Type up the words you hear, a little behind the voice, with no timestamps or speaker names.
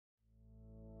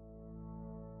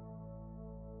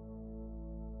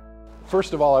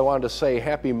First of all, I wanted to say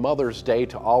Happy Mother's Day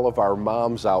to all of our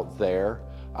moms out there.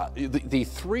 The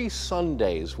 3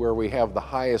 Sundays where we have the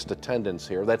highest attendance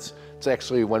here, it's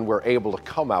actually when we're able to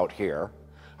come out here,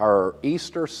 are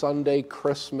Easter Sunday,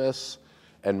 Christmas,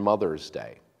 and Mother's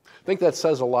Day. I think that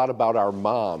says a lot about our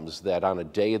moms, that on a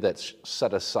day that's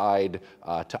set aside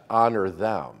to honor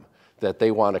them, that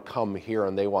they want to come here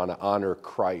and they want to honor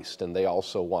Christ, and they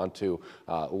also want to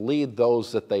lead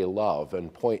those that they love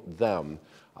and point them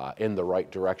in the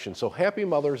right direction. So happy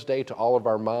Mother's Day to all of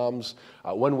our moms.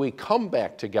 When we come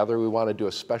back together, we want to do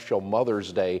a special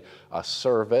Mother's Day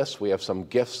service. We have some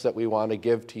gifts that we want to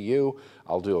give to you.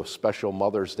 I'll do a special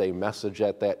Mother's Day message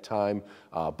at that time.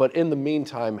 But in the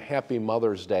meantime, happy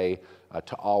Mother's Day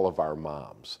to all of our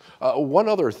moms. One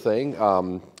other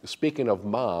thing, speaking of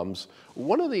moms,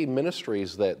 one of the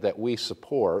ministries that we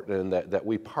support and that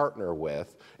we partner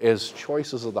with is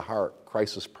Choices of the Heart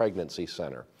Crisis Pregnancy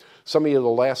Center. Some of you, the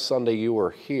last Sunday you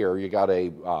were here, you got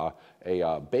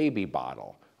a baby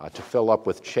bottle to fill up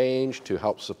with change to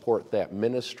help support that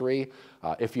ministry.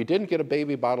 If you didn't get a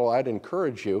baby bottle, I'd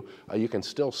encourage you, you can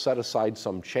still set aside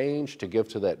some change to give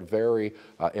to that very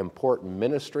important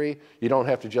ministry. You don't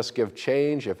have to just give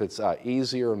change. If it's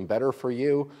easier and better for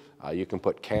you, you can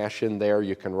put cash in there,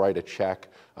 you can write a check,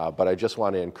 but I just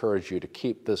want to encourage you to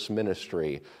keep this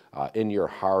ministry in your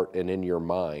heart and in your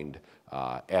mind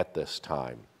at this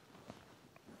time.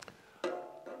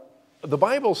 The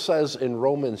Bible says in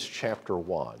Romans chapter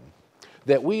 1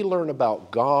 that we learn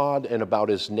about God and about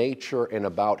His nature and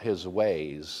about His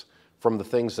ways from the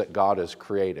things that God has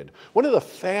created. One of the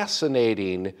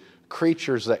fascinating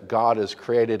creatures that God has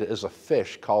created is a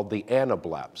fish called the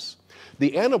anableps.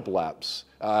 The anableps,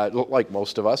 like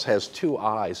most of us, has 2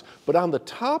 eyes, but on the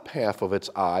top half of its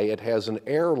eye it has an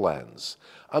air lens.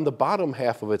 On the bottom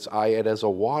half of its eye, it has a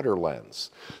water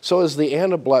lens. So as the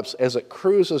anableps, as it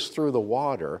cruises through the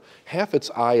water, half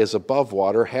its eye is above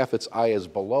water, half its eye is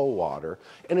below water,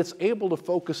 and it's able to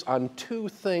focus on 2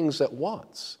 things at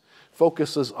once.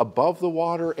 Focuses above the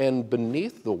water and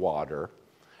beneath the water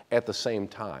at the same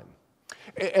time.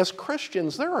 As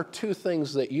Christians, there are 2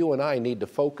 things that you and I need to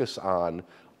focus on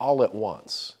all at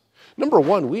once. Number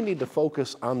 1, we need to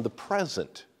focus on the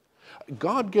present.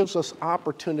 God gives us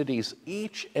opportunities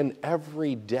each and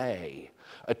every day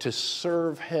to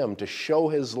serve Him, to show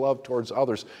His love towards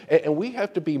others. And we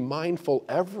have to be mindful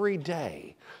every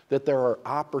day that there are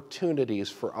opportunities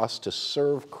for us to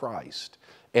serve Christ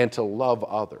and to love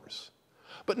others.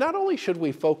 But not only should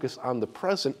we focus on the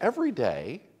present, every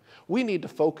day we need to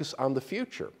focus on the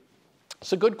future.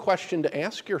 It's a good question to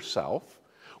ask yourself.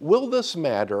 Will this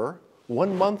matter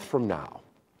 1 month from now?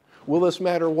 Will this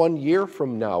matter 1 year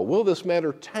from now? Will this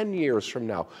matter 10 years from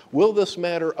now? Will this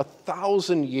matter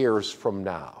 1,000 years from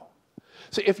now?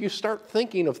 See, if you start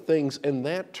thinking of things in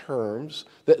that terms,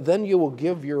 then you will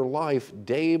give your life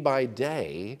day by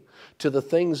day to the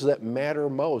things that matter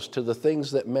most, to the things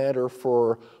that matter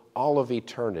for all of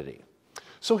eternity.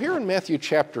 So here in Matthew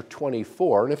chapter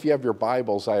 24, and if you have your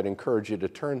Bibles, I'd encourage you to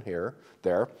turn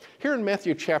there. Here in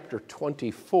Matthew chapter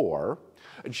 24,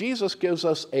 Jesus gives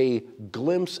us a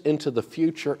glimpse into the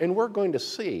future, and we're going to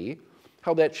see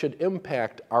how that should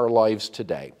impact our lives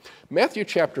today. Matthew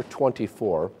chapter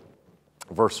 24,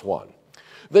 verse 1.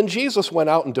 Then Jesus went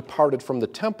out and departed from the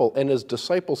temple, and His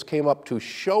disciples came up to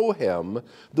show Him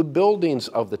the buildings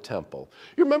of the temple.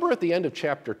 You remember at the end of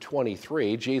chapter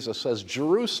 23, Jesus says,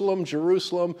 Jerusalem,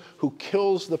 Jerusalem, who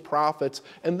kills the prophets.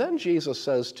 And then Jesus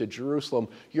says to Jerusalem,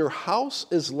 your house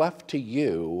is left to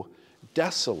you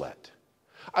desolate.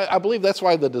 I believe that's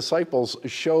why the disciples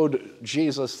showed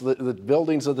Jesus the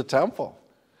buildings of the temple.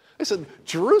 They said,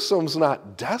 Jerusalem's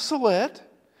not desolate.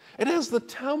 It has the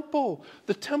temple.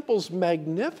 The temple's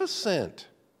magnificent.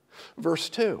 Verse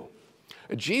 2,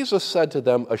 Jesus said to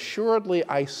them, assuredly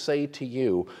I say to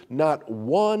you, not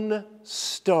 1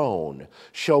 stone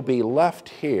shall be left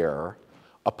here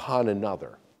upon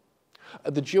another.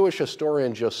 The Jewish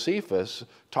historian Josephus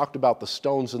talked about the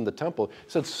stones in the temple. He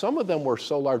said some of them were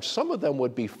so large, some of them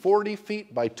would be 40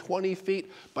 feet by 20 feet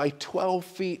by 12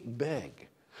 feet big.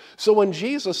 So when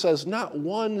Jesus says not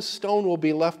 1 stone will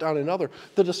be left on another,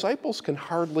 the disciples can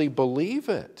hardly believe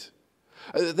it.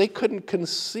 They couldn't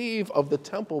conceive of the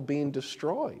temple being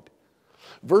destroyed.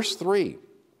 Verse 3,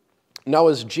 now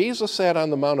as Jesus sat on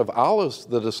the Mount of Olives,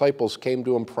 the disciples came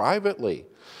to Him privately,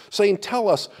 saying, tell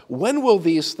us, when will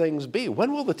these things be?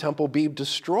 When will the temple be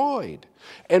destroyed?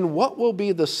 And what will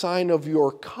be the sign of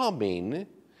your coming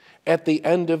at the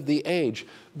end of the age?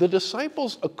 The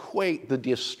disciples equate the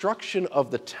destruction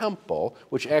of the temple,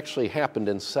 which actually happened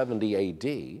in 70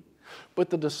 AD, But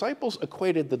the disciples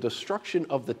equated the destruction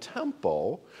of the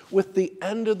temple with the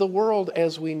end of the world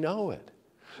as we know it.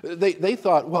 They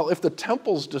thought, well, if the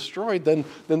temple's destroyed, then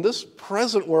this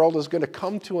present world is going to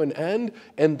come to an end,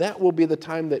 and that will be the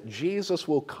time that Jesus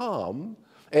will come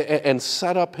and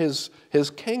set up his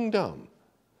kingdom.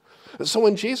 So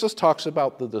when Jesus talks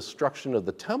about the destruction of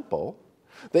the temple,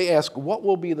 they ask, what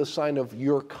will be the sign of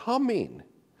your coming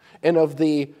and of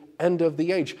the end of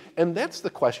the age? And that's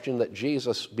the question that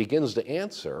Jesus begins to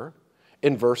answer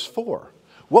in verse 4.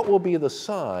 What will be the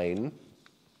sign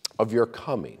of your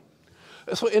coming?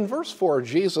 So in verse 4,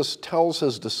 Jesus tells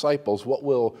his disciples what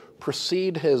will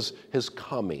precede his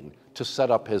coming to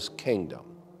set up his kingdom.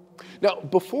 Now,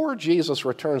 before Jesus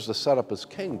returns to set up his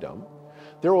kingdom,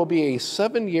 there will be a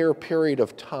 7-year period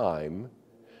of time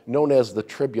known as the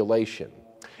tribulation.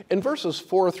 In verses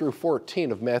 4 through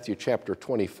 14 of Matthew chapter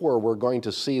 24, we're going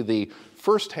to see the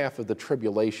first half of the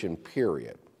tribulation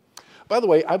period. By the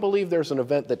way, I believe there's an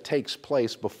event that takes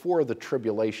place before the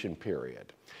tribulation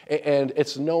period, and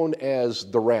it's known as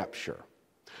the rapture.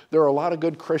 There are a lot of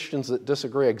good Christians that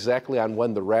disagree exactly on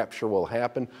when the rapture will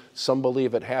happen. Some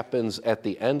believe it happens at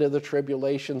the end of the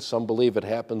tribulation. Some believe it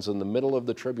happens in the middle of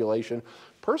the tribulation.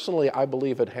 Personally, I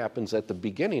believe it happens at the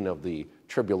beginning of the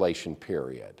tribulation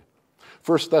period.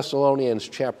 1 Thessalonians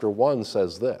chapter 1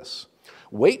 says this,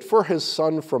 "Wait for his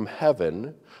Son from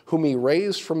heaven, whom he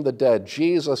raised from the dead,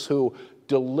 Jesus, who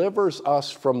delivers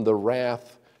us from the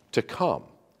wrath to come."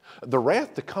 The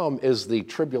wrath to come is the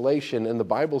tribulation, and the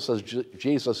Bible says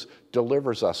Jesus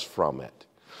delivers us from it.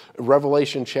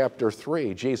 Revelation chapter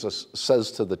 3, Jesus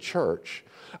says to the church,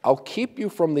 "I'll keep you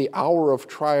from the hour of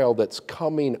trial that's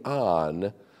coming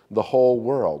on the whole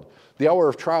world." The hour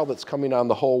of trial that's coming on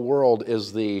the whole world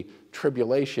is the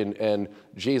tribulation, and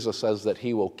Jesus says that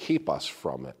he will keep us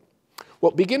from it.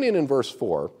 Well, beginning in verse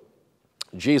 4,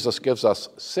 Jesus gives us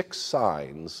 6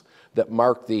 signs that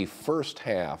mark the first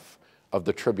half of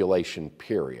the tribulation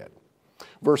period.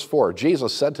 Verse 4,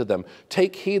 Jesus said to them,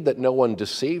 "Take heed that no one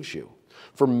deceives you,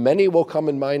 for many will come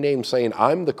in my name saying,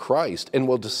 'I'm the Christ,' and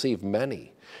will deceive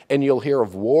many. And you'll hear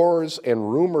of wars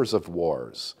and rumors of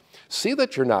wars. See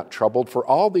that you're not troubled, for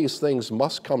all these things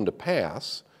must come to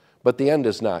pass, but the end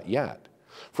is not yet.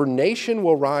 For nation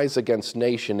will rise against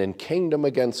nation and kingdom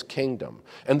against kingdom,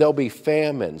 and there'll be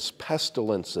famines,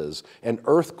 pestilences, and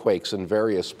earthquakes in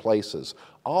various places.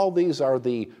 All these are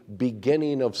the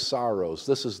beginning of sorrows."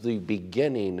 This is the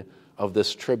beginning of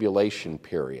this tribulation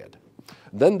period.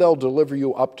 "Then they'll deliver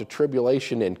you up to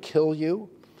tribulation and kill you,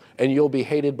 and you'll be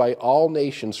hated by all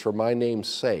nations for my name's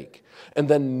sake. And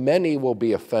then many will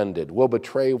be offended, will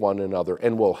betray one another,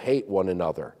 and will hate one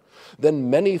another. Then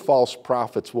many false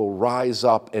prophets will rise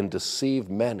up and deceive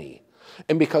many.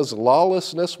 And because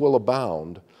lawlessness will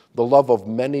abound, the love of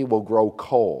many will grow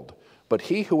cold. But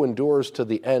he who endures to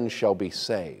the end shall be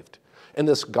saved. And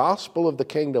this gospel of the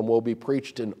kingdom will be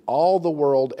preached in all the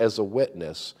world as a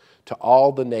witness to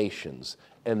all the nations.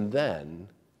 And then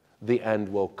the end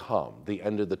will come. The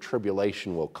end of the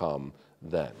tribulation will come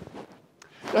then."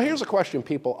 Now here's a question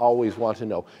people always want to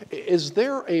know. Is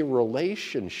there a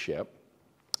relationship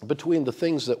between the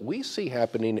things that we see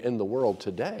happening in the world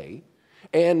today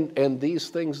and these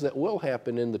things that will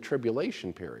happen in the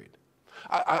tribulation period?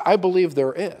 I believe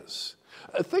there is.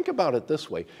 Think about it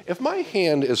this way. If my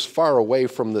hand is far away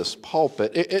from this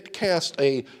pulpit, it casts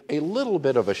a little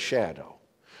bit of a shadow.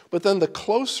 But then the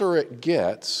closer it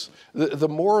gets, the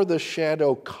more the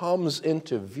shadow comes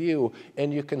into view,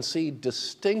 and you can see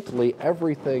distinctly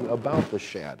everything about the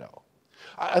shadow.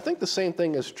 I think the same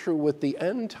thing is true with the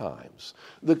end times.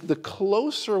 The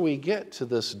closer we get to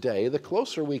this day, the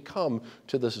closer we come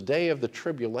to this day of the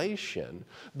tribulation,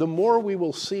 the more we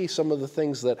will see some of the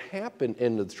things that happen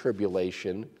in the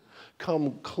tribulation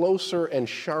come closer and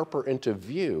sharper into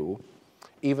view,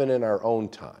 even in our own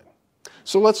time.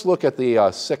 So let's look at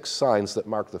the 6 signs that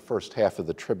mark the first half of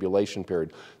the tribulation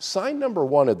period. Sign number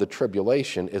 1 of the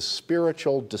tribulation is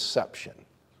spiritual deception.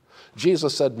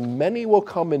 Jesus said, "Many will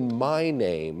come in my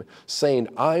name, saying,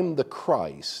 'I'm the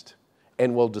Christ,'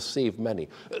 and will deceive many."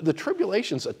 The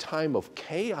tribulation's a time of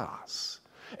chaos.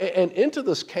 And into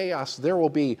this chaos, there will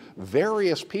be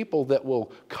various people that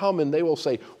will come and they will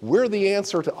say, "We're the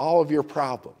answer to all of your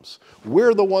problems.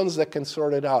 We're the ones that can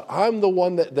sort it out. I'm the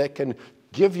one that can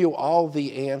give you all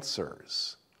the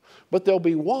answers." But there'll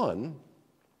be one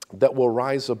that will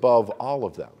rise above all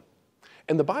of them.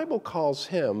 And the Bible calls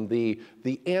him the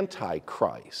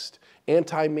Antichrist.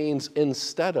 Anti means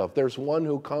instead of. There's one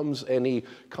who comes and he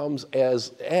comes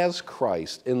as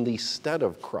Christ in the stead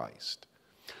of Christ.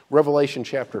 Revelation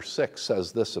chapter 6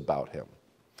 says this about him.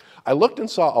 "I looked and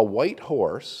saw a white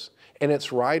horse, and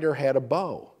its rider had a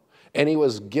bow. And he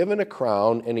was given a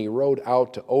crown, and he rode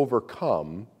out to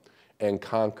overcome and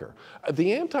conquer.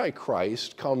 The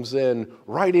Antichrist comes in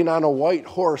riding on a white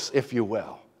horse, if you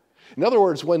will. In other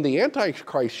words, when the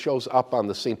Antichrist shows up on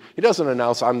the scene, he doesn't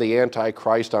announce, I'm the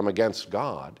Antichrist, I'm against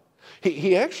God.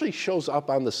 He actually shows up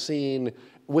on the scene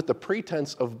with the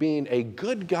pretense of being a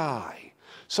good guy,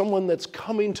 someone that's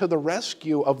coming to the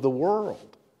rescue of the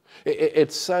world.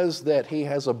 It says that he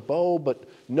has a bow but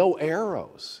no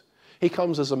arrows. He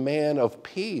comes as a man of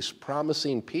peace,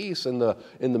 promising peace in the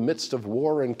midst of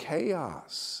war and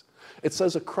chaos. It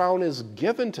says a crown is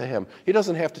given to him. He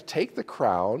doesn't have to take the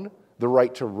crown, the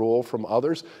right to rule, from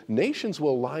others. Nations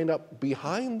will line up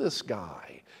behind this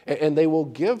guy, and they will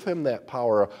give him that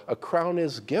power. A crown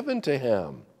is given to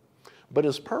him. But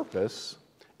his purpose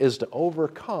is to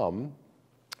overcome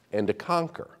and to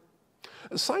conquer.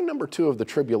 Sign number 2 of the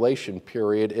tribulation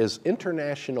period is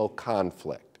international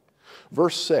conflict.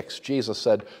 Verse 6, Jesus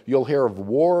said, you'll hear of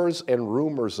wars and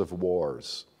rumors of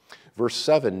wars. Verse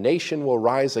 7, nation will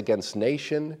rise against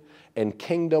nation and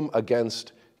kingdom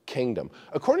against kingdom.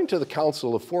 According to the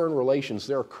Council of Foreign Relations,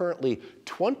 there are currently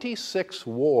 26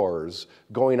 wars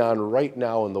going on right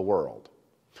now in the world.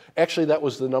 Actually, that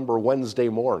was the number Wednesday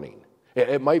morning.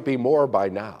 It might be more by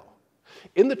now.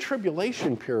 In the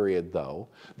tribulation period, though,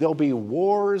 there'll be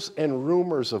wars and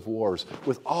rumors of wars.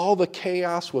 With all the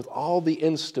chaos, with all the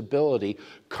instability,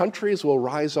 countries will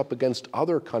rise up against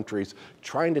other countries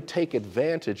trying to take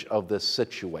advantage of this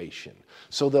situation.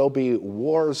 So there'll be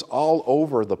wars all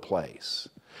over the place.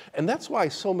 And that's why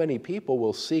so many people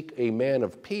will seek a man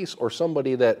of peace or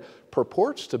somebody that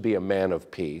purports to be a man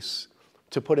of peace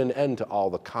to put an end to all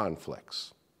the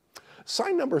conflicts.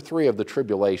 Sign number 3 of the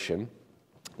tribulation,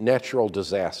 natural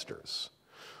disasters.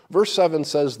 Verse 7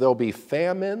 says there'll be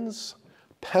famines,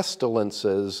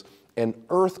 pestilences, and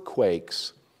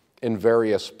earthquakes in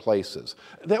various places.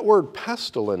 That word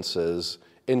pestilences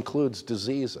includes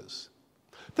diseases.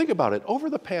 Think about it. Over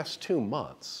the past 2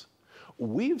 months,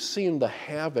 we've seen the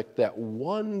havoc that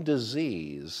one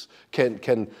disease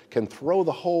can throw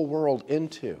the whole world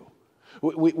into.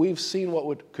 We've seen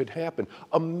what could happen.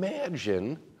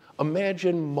 Imagine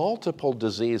multiple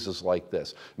diseases like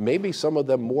this, maybe some of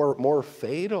them more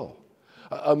fatal.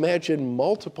 Imagine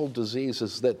multiple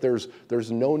diseases that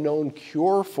there's no known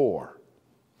cure for.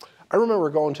 I remember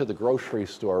going to the grocery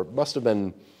store, it must have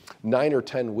been 9 or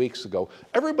 10 weeks ago.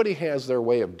 Everybody has their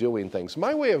way of doing things.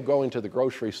 My way of going to the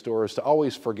grocery store is to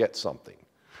always forget something.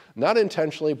 Not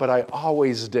intentionally, but I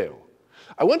always do.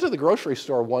 I went to the grocery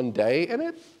store one day, and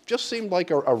it just seemed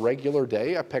like a regular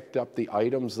day. I picked up the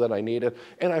items that I needed,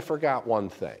 and I forgot one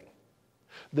thing.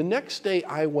 The next day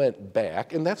I went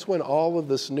back, and that's when all of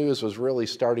this news was really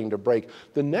starting to break.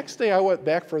 The next day I went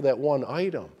back for that one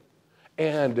item,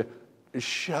 and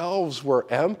shelves were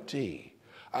empty.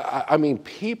 I mean,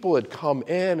 people had come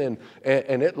in, and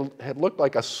it had looked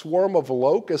like a swarm of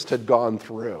locusts had gone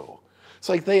through. It's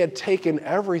like they had taken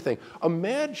everything.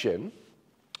 Imagine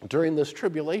during this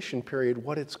tribulation period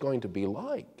what it's going to be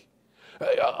like.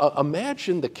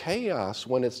 Imagine the chaos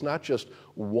when it's not just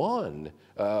one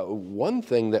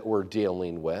thing that we're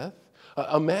dealing with.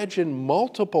 Imagine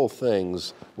multiple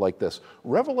things like this.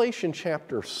 Revelation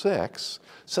chapter 6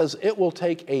 says it will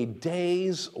take a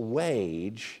day's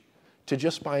wage to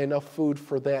just buy enough food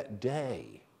for that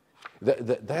day.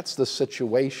 That's the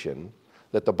situation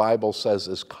that the Bible says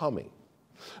is coming.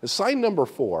 Sign number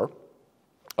 4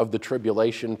 of the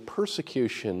tribulation,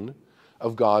 persecution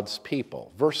of God's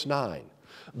people. Verse 9,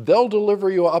 they'll deliver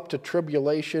you up to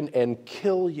tribulation and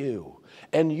kill you,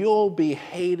 and you'll be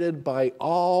hated by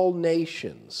all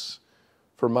nations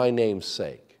for my name's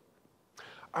sake.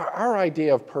 Our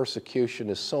idea of persecution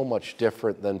is so much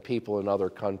different than people in other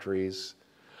countries.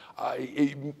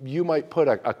 You might put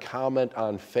a comment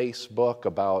on Facebook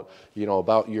about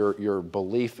your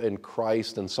belief in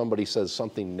Christ, and somebody says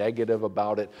something negative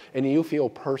about it, and you feel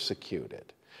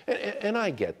persecuted. And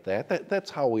I get that. That's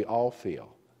how we all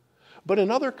feel. But in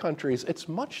other countries, it's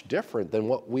much different than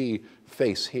what we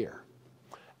face here.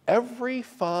 Every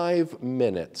 5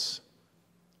 minutes,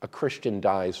 a Christian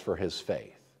dies for his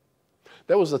faith.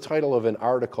 That was the title of an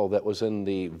article that was in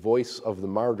the Voice of the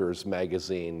Martyrs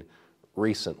magazine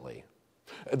recently.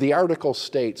 The article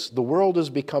states, the world is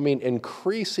becoming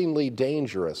increasingly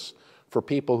dangerous for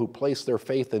people who place their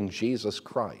faith in Jesus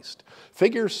Christ.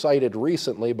 Figures cited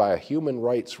recently by a human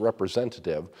rights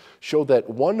representative show that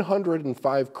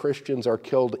 105 Christians are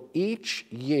killed each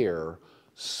year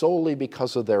solely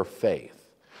because of their faith.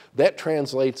 That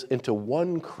translates into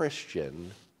 1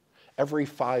 Christian every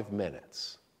 5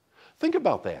 minutes. Think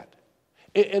about that.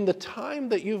 In the time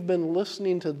that you've been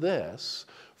listening to this,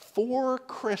 4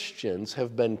 Christians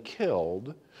have been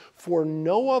killed for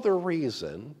no other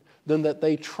reason than that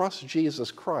they trust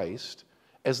Jesus Christ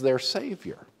as their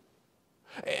Savior.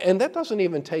 And that doesn't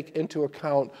even take into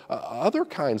account other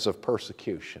kinds of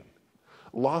persecution: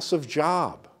 loss of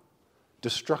job,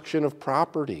 destruction of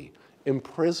property,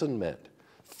 imprisonment,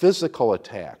 physical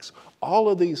attacks. All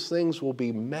of these things will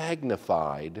be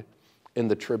magnified in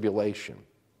the tribulation.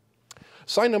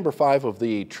 Sign number 5 of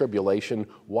the tribulation: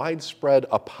 widespread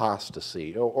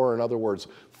apostasy, or in other words,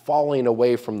 falling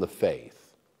away from the faith.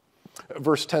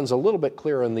 Verse 10 is a little bit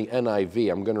clearer in the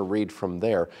NIV. I'm going to read from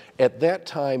there. At that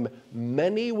time,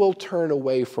 many will turn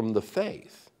away from the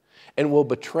faith and will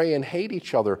betray and hate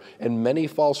each other, and many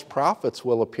false prophets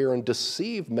will appear and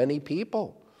deceive many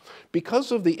people.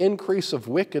 Because of the increase of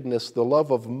wickedness, the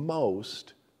love of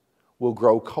most will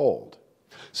grow cold.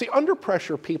 See, under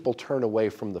pressure, people turn away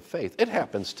from the faith. It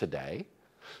happens today.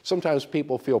 Sometimes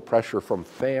people feel pressure from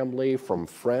family, from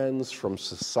friends, from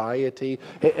society,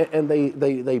 and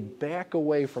they back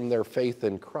away from their faith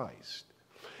in Christ.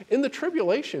 In the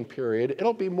tribulation period,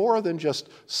 it'll be more than just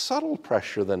subtle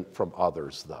pressure from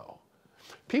others, though.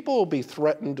 People will be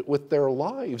threatened with their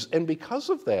lives, and because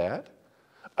of that,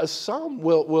 some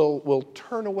will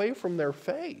turn away from their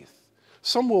faith.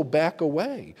 Some will back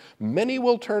away. Many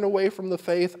will turn away from the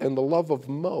faith, and the love of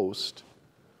most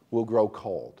will grow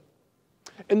cold.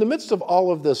 In the midst of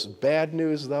all of this bad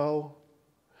news, though,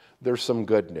 there's some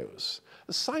good news.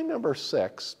 Sign number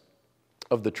 6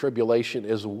 of the tribulation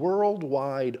is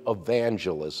worldwide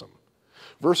evangelism.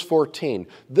 Verse 14,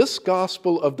 this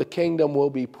gospel of the kingdom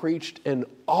will be preached in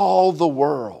all the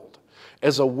world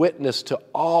as a witness to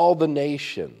all the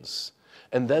nations,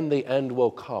 and then the end will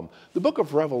come. The book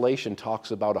of Revelation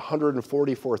talks about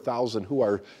 144,000 who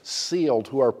are sealed,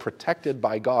 who are protected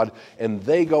by God, and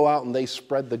they go out and they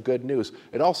spread the good news.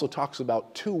 It also talks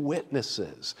about 2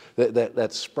 witnesses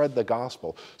that spread the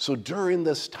gospel. So during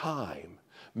this time,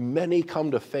 many come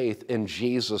to faith in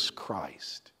Jesus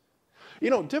Christ. You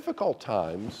know, difficult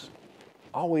times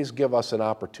always give us an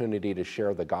opportunity to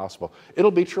share the gospel. It'll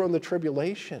be true in the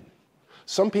tribulation.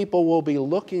 Some people will be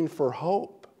looking for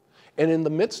hope. And in the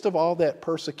midst of all that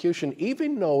persecution,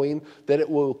 even knowing that it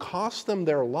will cost them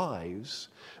their lives,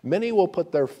 many will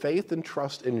put their faith and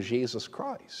trust in Jesus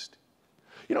Christ.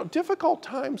 You know, difficult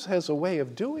times has a way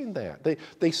of doing that.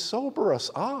 They sober us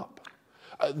up.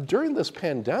 During this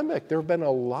pandemic, there have been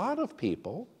a lot of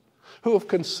people who have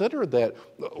considered that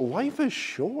life is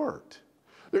short.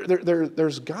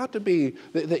 There's got to be,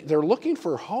 they're looking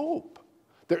for hope.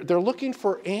 They're looking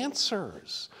for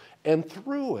answers. And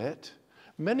through it,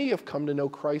 many have come to know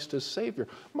Christ as Savior.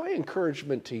 My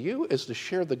encouragement to you is to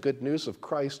share the good news of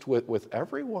Christ with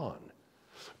everyone.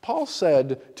 Paul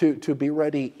said to be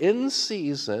ready in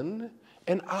season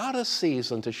and out of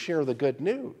season to share the good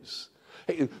news.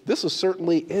 Hey, this is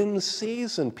certainly in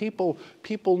season. People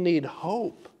need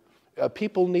hope.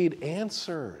 People need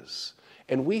answers.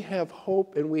 And we have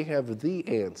hope and we have the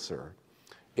answer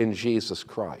in Jesus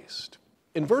Christ.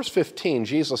 In verse 15,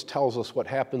 Jesus tells us what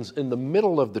happens in the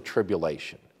middle of the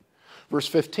tribulation. Verse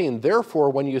 15, therefore,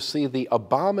 when you see the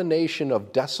abomination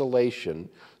of desolation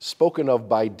spoken of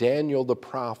by Daniel the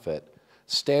prophet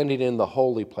standing in the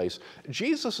holy place,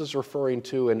 Jesus is referring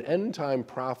to an end-time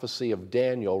prophecy of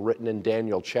Daniel written in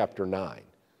Daniel chapter 9.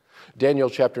 Daniel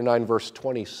chapter 9, verse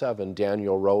 27,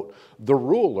 Daniel wrote, the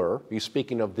ruler, he's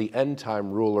speaking of the end-time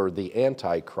ruler, the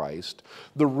Antichrist,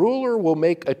 the ruler will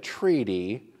make a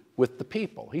treaty with the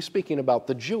people. He's speaking about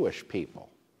the Jewish people.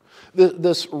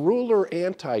 This ruler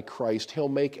Antichrist, he'll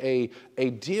make a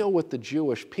deal with the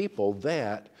Jewish people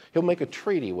that he'll make a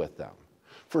treaty with them.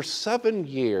 For 7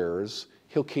 years,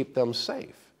 he'll keep them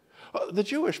safe. The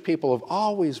Jewish people have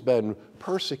always been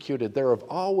persecuted. There have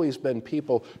always been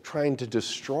people trying to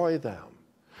destroy them.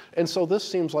 And so this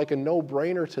seems like a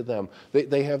no-brainer to them.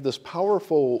 They have this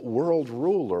powerful world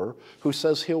ruler who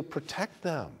says he'll protect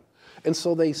them. And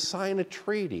so they sign a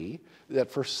treaty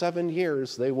that for 7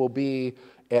 years they will be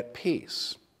at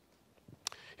peace.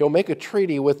 He'll make a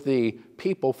treaty with the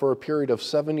people for a period of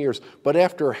 7 years. But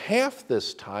after half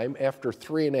this time, after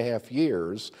 3.5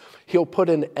 years, he'll put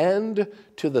an end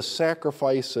to the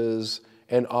sacrifices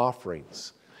and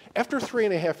offerings. After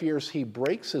 3.5 years, he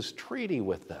breaks his treaty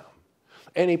with them.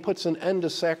 And he puts an end to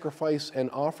sacrifice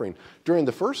and offering. During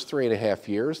the first 3.5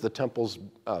 years, the temple's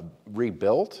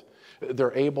rebuilt.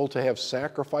 They're able to have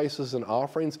sacrifices and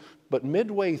offerings, but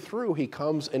midway through he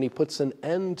comes and he puts an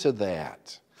end to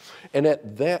that. And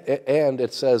at that end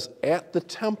it says, at the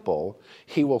temple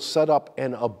he will set up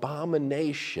an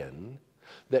abomination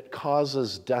that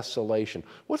causes desolation.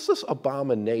 What's this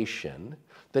abomination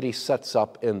that he sets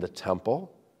up in the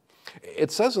temple?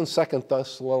 It says in 2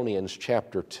 Thessalonians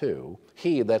chapter 2,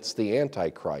 he, that's the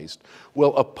Antichrist,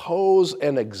 will oppose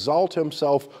and exalt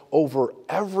himself over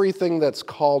everything that's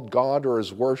called God or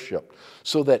is worshiped,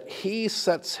 so that he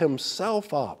sets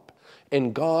himself up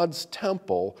in God's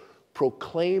temple,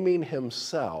 proclaiming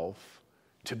himself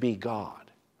to be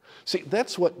God. See,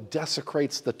 that's what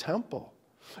desecrates the temple.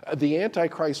 The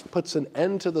Antichrist puts an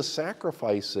end to the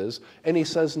sacrifices, and he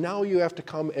says, now you have to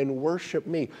come and worship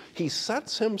me. He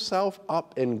sets himself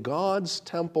up in God's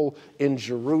temple in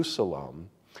Jerusalem,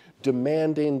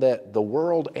 demanding that the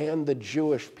world and the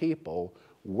Jewish people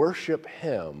worship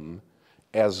him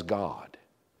as God.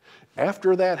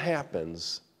 After that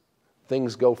happens,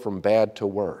 things go from bad to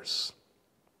worse.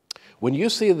 When you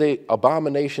see the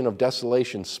abomination of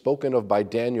desolation spoken of by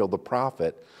Daniel the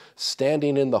prophet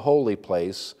standing in the holy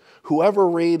place, whoever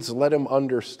reads, let him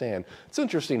understand. It's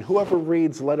interesting, whoever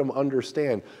reads, let him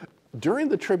understand. During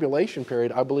the tribulation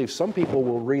period, I believe some people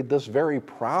will read this very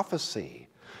prophecy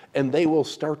and they will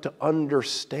start to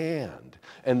understand.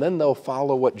 And then they'll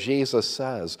follow what Jesus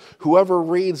says. Whoever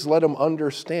reads, let him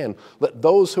understand. Let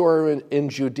those who are in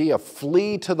Judea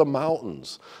flee to the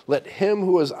mountains. Let him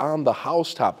who is on the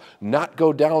housetop not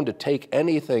go down to take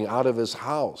anything out of his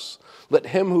house. Let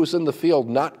him who's in the field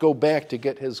not go back to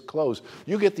get his clothes.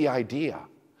 You get the idea.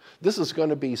 This is going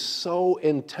to be so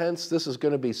intense. This is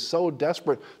going to be so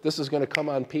desperate. This is going to come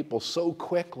on people so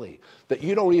quickly that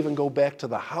you don't even go back to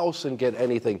the house and get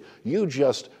anything. You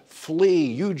just flee.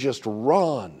 You just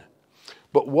run.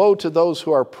 But woe to those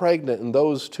who are pregnant and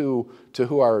those to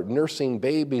who are nursing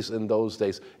babies in those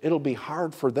days. It'll be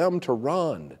hard for them to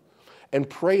run. And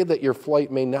pray that your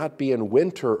flight may not be in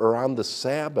winter or on the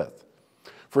Sabbath.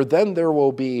 For then there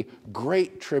will be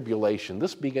great tribulation.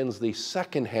 This begins the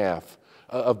second half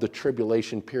of the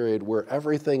tribulation period where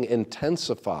everything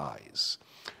intensifies.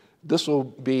 This will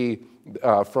be,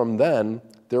 from then,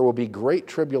 there will be great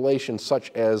tribulation such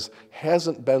as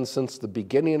hasn't been since the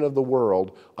beginning of the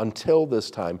world until this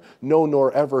time, no,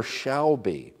 nor ever shall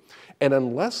be. And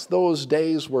unless those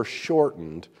days were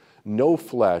shortened, no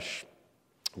flesh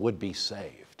would be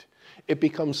saved. It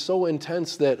becomes so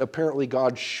intense that apparently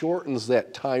God shortens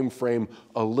that time frame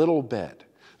a little bit,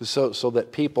 so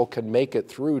that people can make it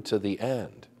through to the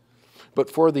end. But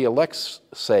for the elect's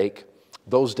sake,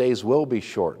 those days will be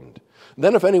shortened.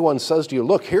 Then if anyone says to you,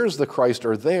 look, here's the Christ,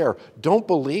 or there, don't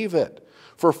believe it.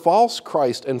 For false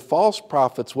Christ and false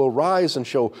prophets will rise and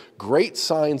show great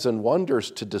signs and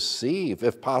wonders to deceive,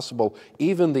 if possible,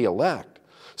 even the elect.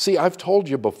 See, I've told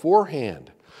you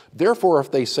beforehand. Therefore,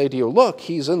 if they say to you, look,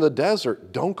 he's in the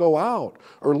desert, don't go out.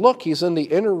 Or look, he's in the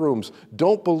inner rooms,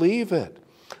 don't believe it.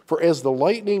 For as the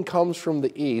lightning comes from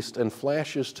the east and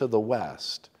flashes to the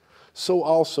west, so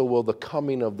also will the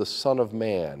coming of the Son of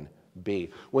Man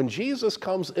be. When Jesus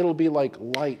comes, it'll be like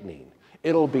lightning.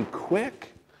 It'll be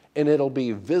quick and it'll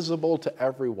be visible to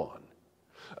everyone.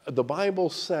 The Bible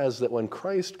says that when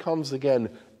Christ comes again,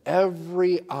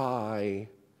 every eye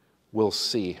will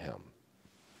see him.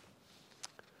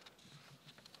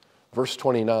 Verse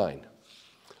 29.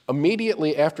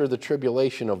 Immediately after the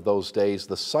tribulation of those days,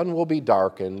 the sun will be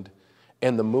darkened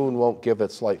and the moon won't give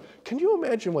its light. Can you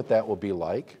imagine what that will be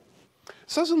like? It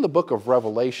says in the book of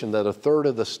Revelation that a third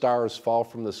of the stars fall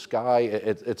from the sky.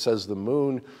 It says the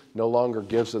moon no longer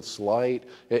gives its light.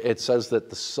 It says that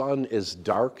the sun is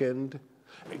darkened.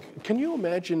 Can you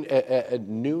imagine at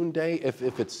noonday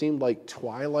if it seemed like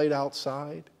twilight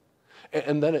outside?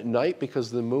 And then at night,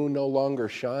 because the moon no longer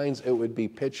shines, it would be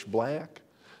pitch black?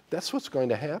 That's what's going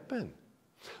to happen.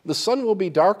 The sun will be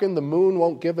darkened, the moon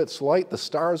won't give its light, the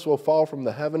stars will fall from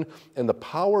the heaven, and the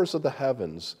powers of the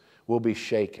heavens will be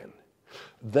shaken.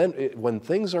 Then, when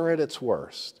things are at its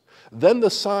worst, then the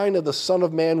sign of the Son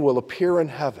of Man will appear in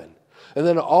heaven, and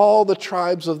then all the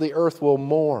tribes of the earth will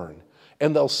mourn,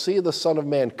 and they'll see the Son of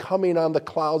Man coming on the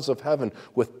clouds of heaven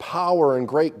with power and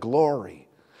great glory.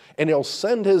 And he'll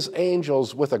send his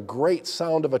angels with a great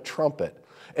sound of a trumpet,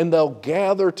 and they'll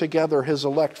gather together his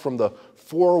elect from the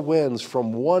four winds,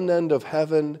 from one end of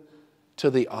heaven to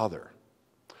the other.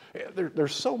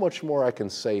 There's so much more I can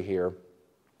say here,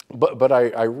 but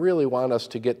I really want us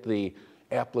to get the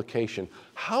application.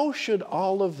 How should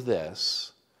all of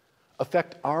this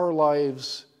affect our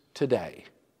lives today?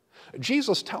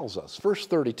 Jesus tells us, verse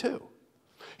 32.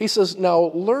 He says,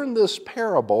 now learn this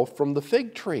parable from the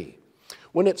fig tree.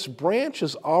 When its branch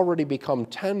has already become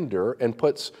tender and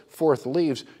puts forth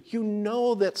leaves, you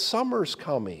know that summer's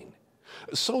coming.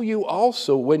 So you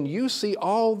also, when you see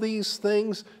all these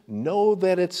things, know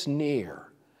that it's near,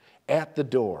 at the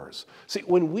doors. See,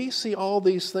 when we see all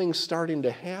these things starting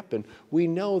to happen, we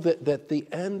know that the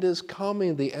end is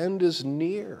coming, the end is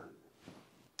near.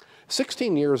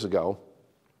 16 years ago,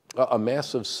 a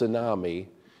massive tsunami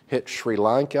hit Sri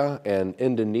Lanka and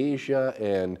Indonesia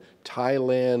and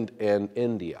Thailand and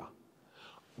India.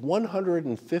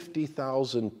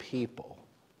 150,000 people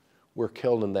were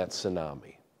killed in that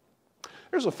tsunami.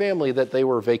 There's a family that they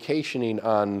were vacationing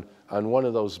on one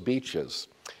of those beaches.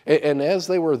 And as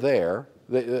they were there,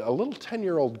 a little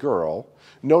 10-year-old girl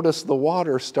noticed the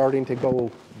water starting to go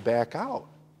back out.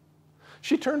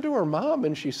 She turned to her mom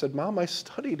and she said, "Mom, I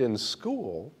studied in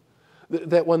school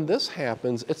that when this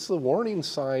happens, it's the warning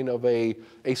sign of a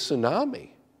tsunami."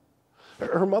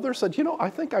 Her mother said, "I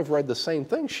think I've read the same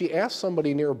thing." She asked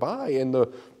somebody nearby, and the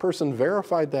person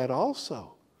verified that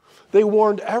also. They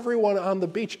warned everyone on the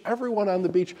beach. Everyone on the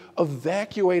beach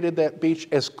evacuated that beach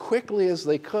as quickly as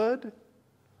they could,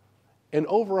 and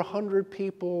over 100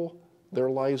 people,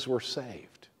 their lives were saved.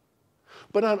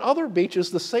 But on other beaches,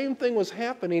 the same thing was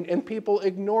happening, and people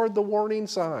ignored the warning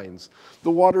signs.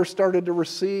 The water started to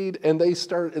recede, and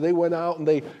they went out and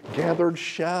they gathered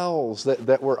shells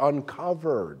that were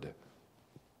uncovered.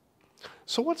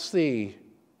 So what's the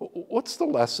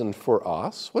lesson for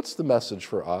us? What's the message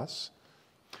for us?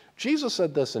 Jesus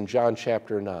said this in John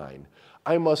chapter 9,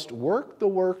 "I must work the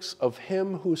works of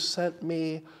him who sent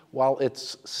me while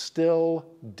it's still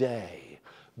day.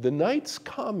 The night's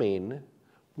coming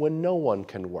when no one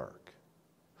can work."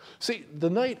 See, the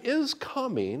night is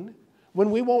coming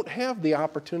when we won't have the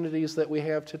opportunities that we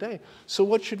have today. So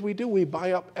what should we do? We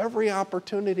buy up every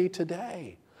opportunity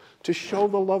today to show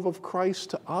the love of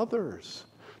Christ to others,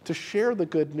 to share the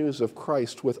good news of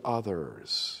Christ with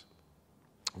others.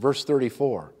 Verse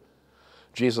 34,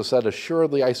 Jesus said,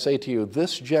 "Assuredly I say to you,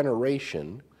 this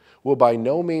generation will by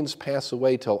no means pass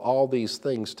away till all these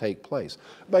things take place."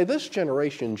 By this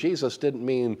generation, Jesus didn't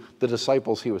mean the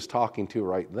disciples he was talking to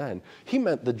right then. He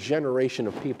meant the generation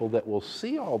of people that will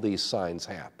see all these signs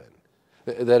happen,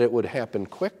 that it would happen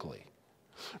quickly.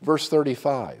 Verse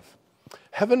 35,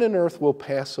 "Heaven and earth will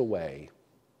pass away,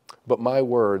 but my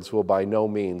words will by no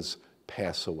means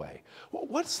pass away." Well,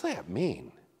 what's that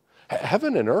mean?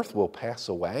 Heaven and earth will pass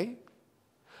away?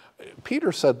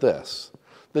 Peter said this,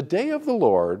 "The day of the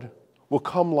Lord will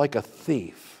come like a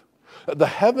thief. The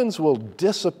heavens will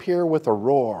disappear with a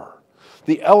roar.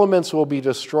 The elements will be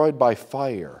destroyed by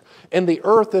fire, and the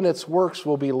earth and its works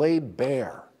will be laid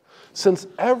bare. Since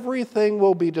everything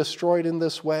will be destroyed in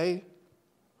this way,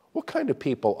 what kind of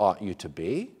people ought you to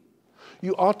be?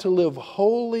 You ought to live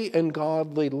holy and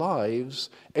godly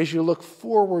lives as you look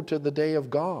forward to the day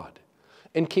of God.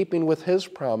 In keeping with his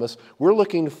promise, we're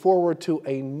looking forward to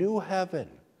a new heaven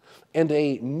and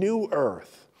a new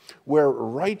earth where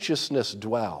righteousness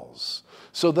dwells.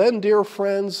 So then, dear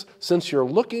friends, since you're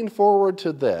looking forward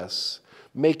to this,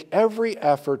 make every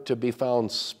effort to be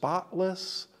found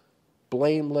spotless,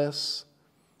 blameless,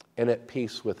 and at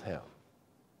peace with him."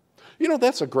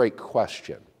 That's a great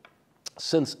question.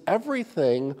 Since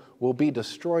everything will be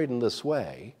destroyed in this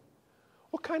way,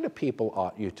 what kind of people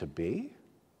ought you to be?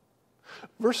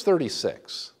 Verse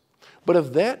 36, "But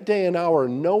of that day and hour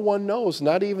no one knows,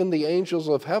 not even the angels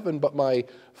of heaven, but my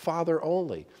Father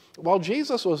only." While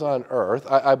Jesus was on earth,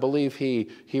 I believe he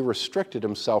restricted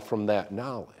himself from that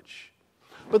knowledge.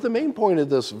 But the main point of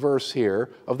this verse here,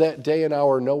 "Of that day and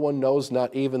hour no one knows,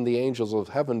 not even the angels of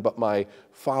heaven, but my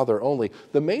Father only."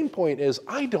 The main point is,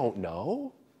 I don't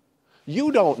know.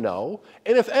 You don't know.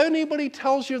 And if anybody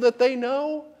tells you that they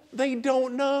know, they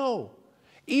don't know.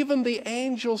 Even the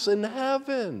angels in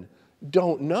heaven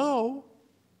don't know.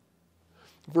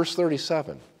 Verse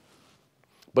 37,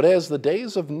 "But as the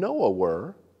days of Noah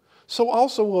were, so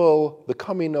also will the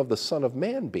coming of the Son of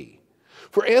Man be.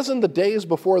 For as in the days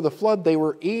before the flood, they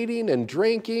were eating and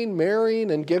drinking,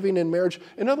 marrying and giving in marriage."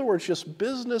 In other words, just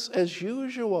business as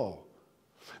usual.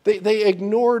 They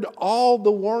ignored all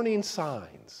the warning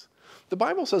signs. The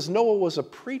Bible says Noah was a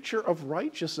preacher of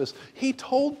righteousness. He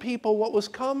told people what was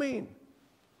coming.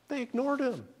 They ignored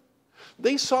him.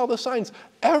 They saw the signs.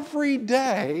 Every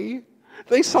day,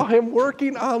 they saw him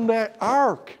working on that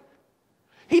ark.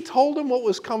 He told them what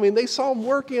was coming. They saw him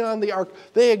working on the ark.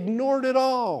 They ignored it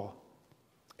all.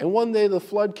 And one day the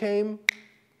flood came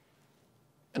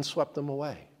and swept them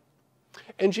away.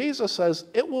 And Jesus says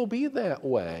it will be that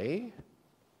way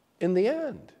in the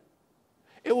end.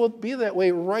 It will be that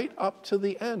way right up to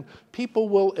the end. People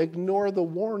will ignore the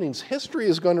warnings. History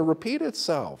is going to repeat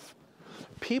itself.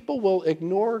 People will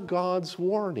ignore God's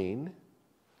warning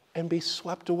and be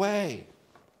swept away.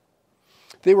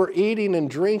 They were eating and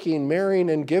drinking, marrying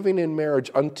and giving in marriage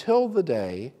until the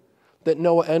day that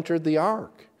Noah entered the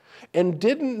ark, and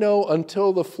didn't know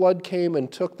until the flood came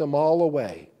and took them all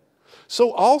away.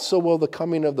 So also will the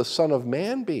coming of the Son of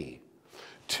Man be.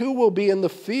 2 will be in the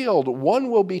field. 1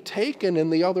 will be taken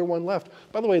and the other one left.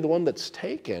 By the way, the one that's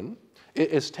taken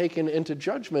is taken into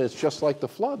judgment. It's just like the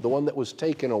flood. The one that was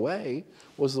taken away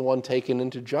was the one taken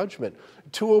into judgment.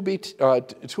 2 will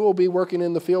be working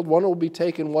in the field. 1 will be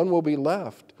taken. 1 will be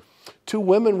left. 2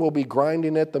 women will be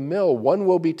grinding at the mill. 1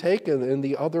 will be taken and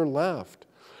the other left.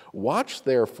 Watch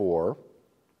therefore,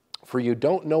 for you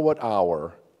don't know what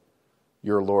hour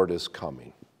your Lord is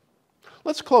coming.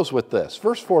 Let's close with this.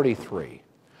 Verse 43.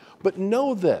 But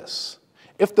know this,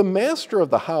 if the master of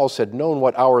the house had known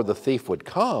what hour the thief would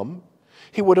come,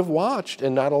 he would have watched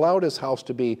and not allowed his house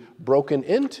to be broken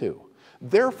into.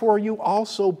 Therefore you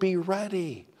also be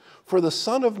ready, for the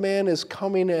Son of Man is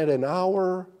coming at an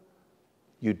hour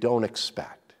you don't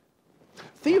expect.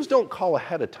 Thieves don't call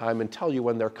ahead of time and tell you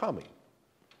when they're coming.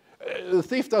 The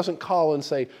thief doesn't call and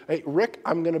say, hey, Rick,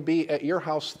 I'm going to be at your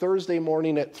house Thursday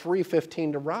morning at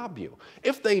 3:15 to rob you.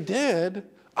 If they did,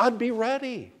 I'd be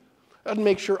ready. I'd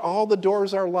make sure all the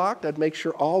doors are locked. I'd make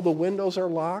sure all the windows are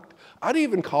locked. I'd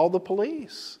even call the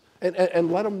police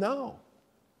and let them know.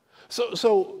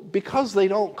 So because they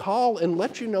don't call and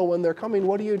let you know when they're coming,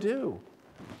 what do?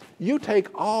 You take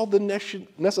all the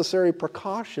necessary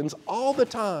precautions all the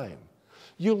time.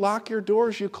 You lock your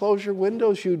doors, you close your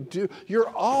windows, you're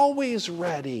always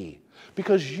ready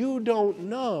because you don't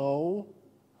know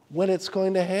when it's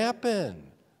going to happen.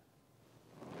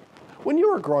 When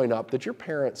you were growing up, did your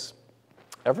parents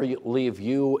ever leave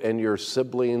you and your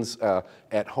siblings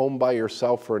at home by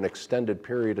yourself for an extended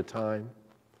period of time?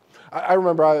 I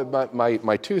remember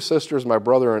my 2 sisters, my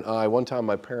brother and I, one time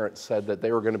my parents said that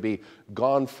they were going to be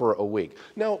gone for a week.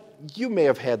 Now, you may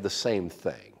have had the same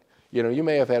thing. You know, you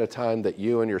may have had a time that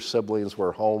you and your siblings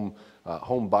were home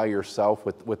by yourself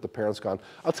with the parents gone.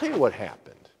 I'll tell you what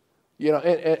happened. You know,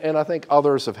 and I think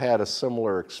others have had a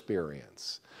similar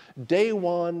experience. Day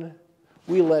 1,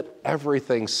 we let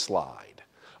everything slide.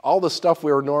 All the stuff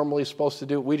we were normally supposed to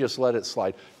do, we just let it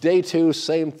slide. Day 2,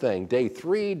 same thing. Day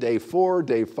 3, day 4,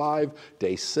 day 5,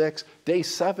 day 6, day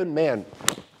 7, man,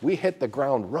 we hit the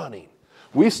ground running.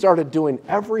 We started doing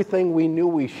everything we knew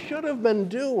we should have been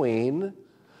doing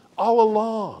all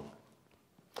along.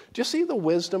 Do you see the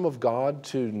wisdom of God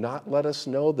to not let us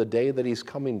know the day that He's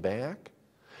coming back?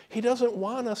 He doesn't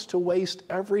want us to waste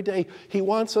every day. He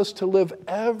wants us to live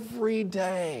every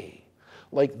day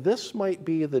like this might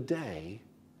be the day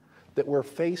that we're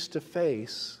face to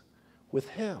face with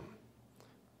Him.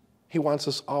 He wants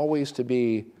us always to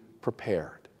be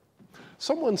prepared.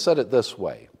 Someone said it this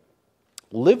way,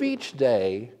 live each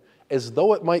day as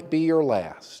though it might be your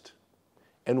last,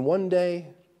 and one day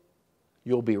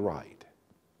you'll be right.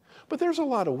 But there's a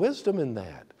lot of wisdom in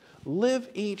that. Live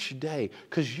each day,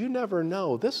 because you never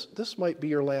know. This might be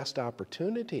your last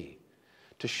opportunity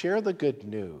to share the good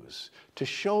news, to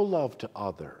show love to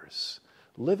others.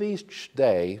 Live each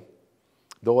day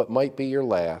though it might be your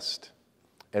last,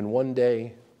 and one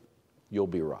day you'll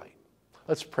be right.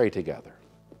 Let's pray together.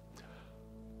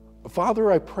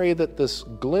 Father, I pray that this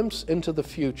glimpse into the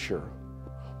future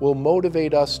will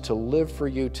motivate us to live for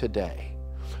you today.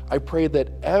 I pray that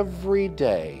every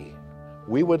day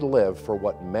we would live for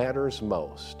what matters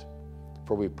most.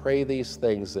 For we pray these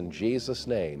things in Jesus'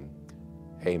 name,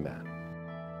 amen.